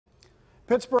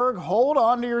Pittsburgh, hold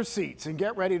on to your seats and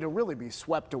get ready to really be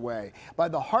swept away by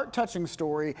the heart-touching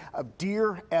story of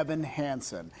Dear Evan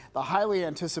Hansen. The highly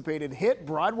anticipated hit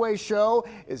Broadway show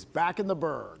is back in the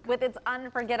Burgh. With its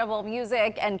unforgettable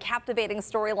music and captivating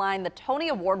storyline, the Tony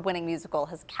Award-winning musical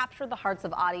has captured the hearts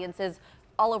of audiences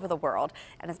all over the world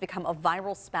and has become a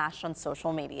viral smash on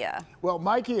social media. Well,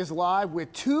 Mikey is live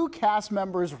with two cast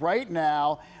members right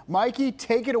now. Mikey,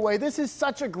 take it away. This is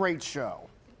such a great show.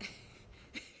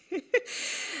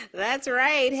 That's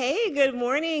right. Hey, good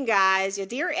morning, guys.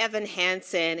 Dear Evan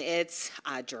Hansen, it's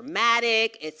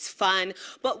dramatic, it's fun,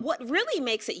 but what really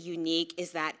makes it unique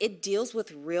is that it deals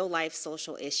with real-life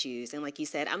social issues. And like you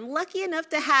said, I'm lucky enough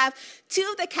to have two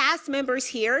of the cast members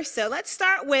here. So let's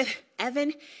start with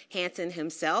Evan Hansen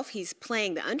himself. He's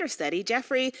playing the understudy.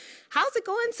 Jeffrey, how's it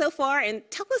going so far? And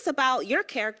tell us about your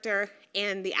character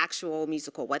and the actual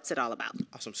musical. What's it all about?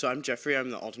 Awesome. So I'm Jeffrey. I'm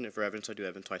the alternate for Evan, so I do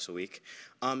Evan twice a week.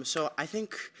 So I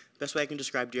think the best way I can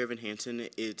describe Dear Evan Hansen,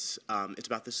 it's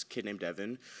about this kid named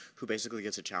Evan who basically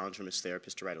gets a challenge from his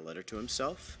therapist to write a letter to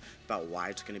himself about why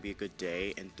it's going to be a good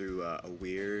day, and through a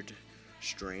weird,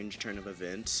 strange turn of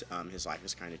events, his life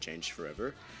has kind of changed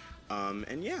forever.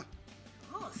 And yeah.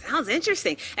 Oh, sounds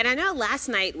interesting. And I know last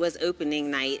night was opening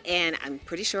night, and I'm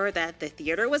pretty sure that the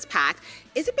theater was packed.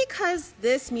 Is it because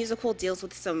this musical deals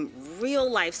with some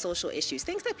real-life social issues,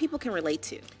 things that people can relate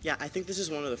to? Yeah, I think this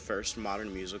is one of the first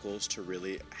modern musicals to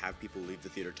really have people leave the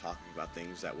theater talking about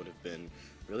things that would have been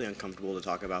really uncomfortable to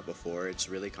talk about before. It's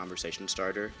really a conversation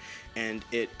starter, and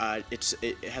it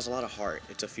has a lot of heart.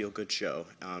 It's a feel-good show,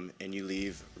 and you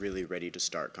leave really ready to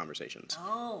start conversations.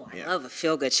 Oh, I love a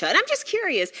feel-good show. And I'm just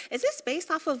curious, is this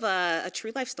based off of a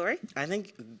true life story? I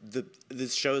think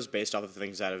this show is based off of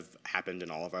things that have happened in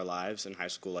all of our lives in high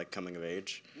school, like coming of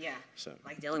age. Yeah. So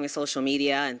like dealing with social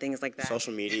media and things like that.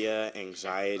 Social media,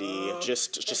 anxiety,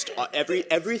 just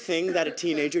everything that a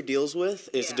teenager deals with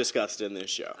is discussed in this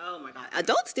show. Oh my God.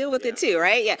 Adults deal with it too,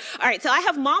 right? Yeah. All right. So I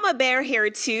have Mama Bear here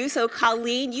too. So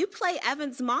Colleen, you play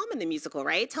Evan's mom in the musical,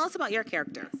 right? Tell us about your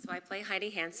character. So I play Heidi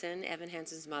Hansen, Evan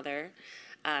Hansen's mother.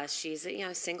 She's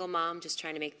a single mom just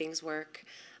trying to make things work.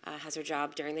 Has her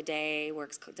job during the day,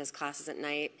 does classes at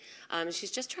night. She's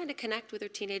just trying to connect with her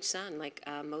teenage son, like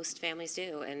most families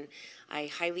do. And I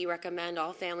highly recommend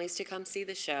all families to come see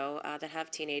the show that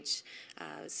have teenage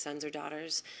sons or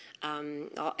daughters.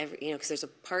 Because there's a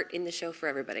part in the show for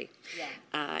everybody.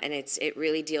 Yeah. And it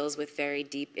really deals with very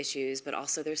deep issues, but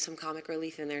also there's some comic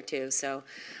relief in there too. So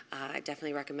I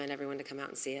definitely recommend everyone to come out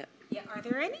and see it. Yeah, are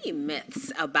there any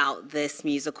myths about this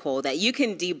musical that you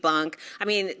can debunk? I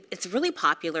mean, it's really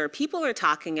popular. People are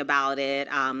talking about it.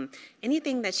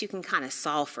 Anything that you can kind of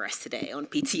solve for us today on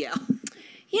PTL?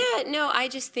 Yeah, no, I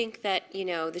just think that,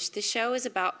 the show is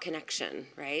about connection,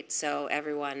 right? So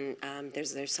everyone,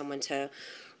 there's someone to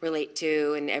relate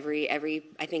to, and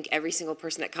I think every single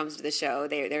person that comes to the show,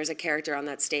 there's a character on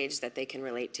that stage that they can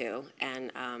relate to,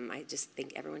 and I just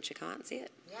think everyone should come out and see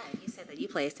it. Yeah, you said that you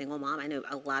play a single mom. I know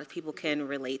a lot of people can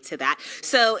relate to that.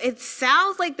 So it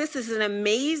sounds like this is an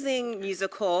amazing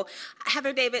musical.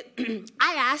 Heather, David,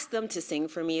 I asked them to sing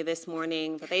for me this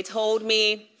morning, but they told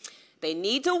me they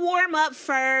need to warm up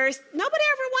first. Nobody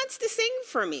ever wants to sing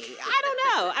for me.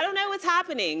 I don't know what's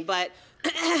happening, but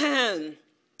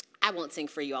I won't sing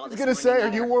for you all this morning. I was going to say,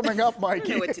 are you warming up,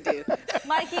 Mikey? I don't know what to do.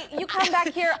 Mikey, you come back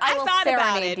here, I will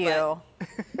serenade you.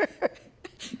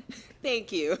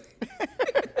 Thank you.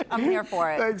 I'm here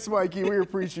for it. Thanks, Mikey. We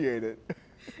appreciate it.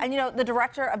 And the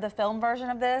director of the film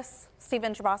version of this,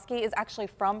 Stephen Chbosky, is actually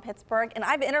from Pittsburgh, and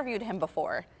I've interviewed him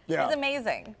before. Yeah. He's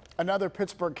amazing. Another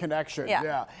Pittsburgh connection.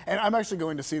 Yeah. And I'm actually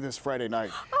going to see this Friday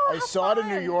night. Oh, I saw it in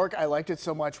New York. I liked it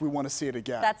so much. We want to see it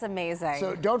again. That's amazing.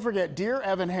 So don't forget, Dear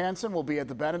Evan Hansen will be at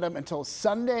the Benedum until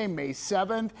Sunday, May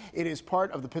 7th. It is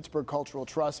part of the Pittsburgh Cultural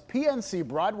Trust PNC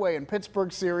Broadway in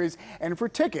Pittsburgh series. And for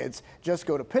tickets, just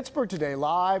go to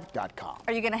pittsburghtodaylive.com.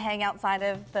 Are you going to hang outside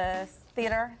of the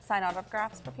theater, sign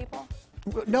autographs for people?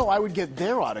 No, I would get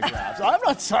their autographs. I'm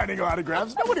not signing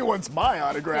autographs. Nobody wants my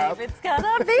autograph. David's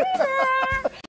gonna be there.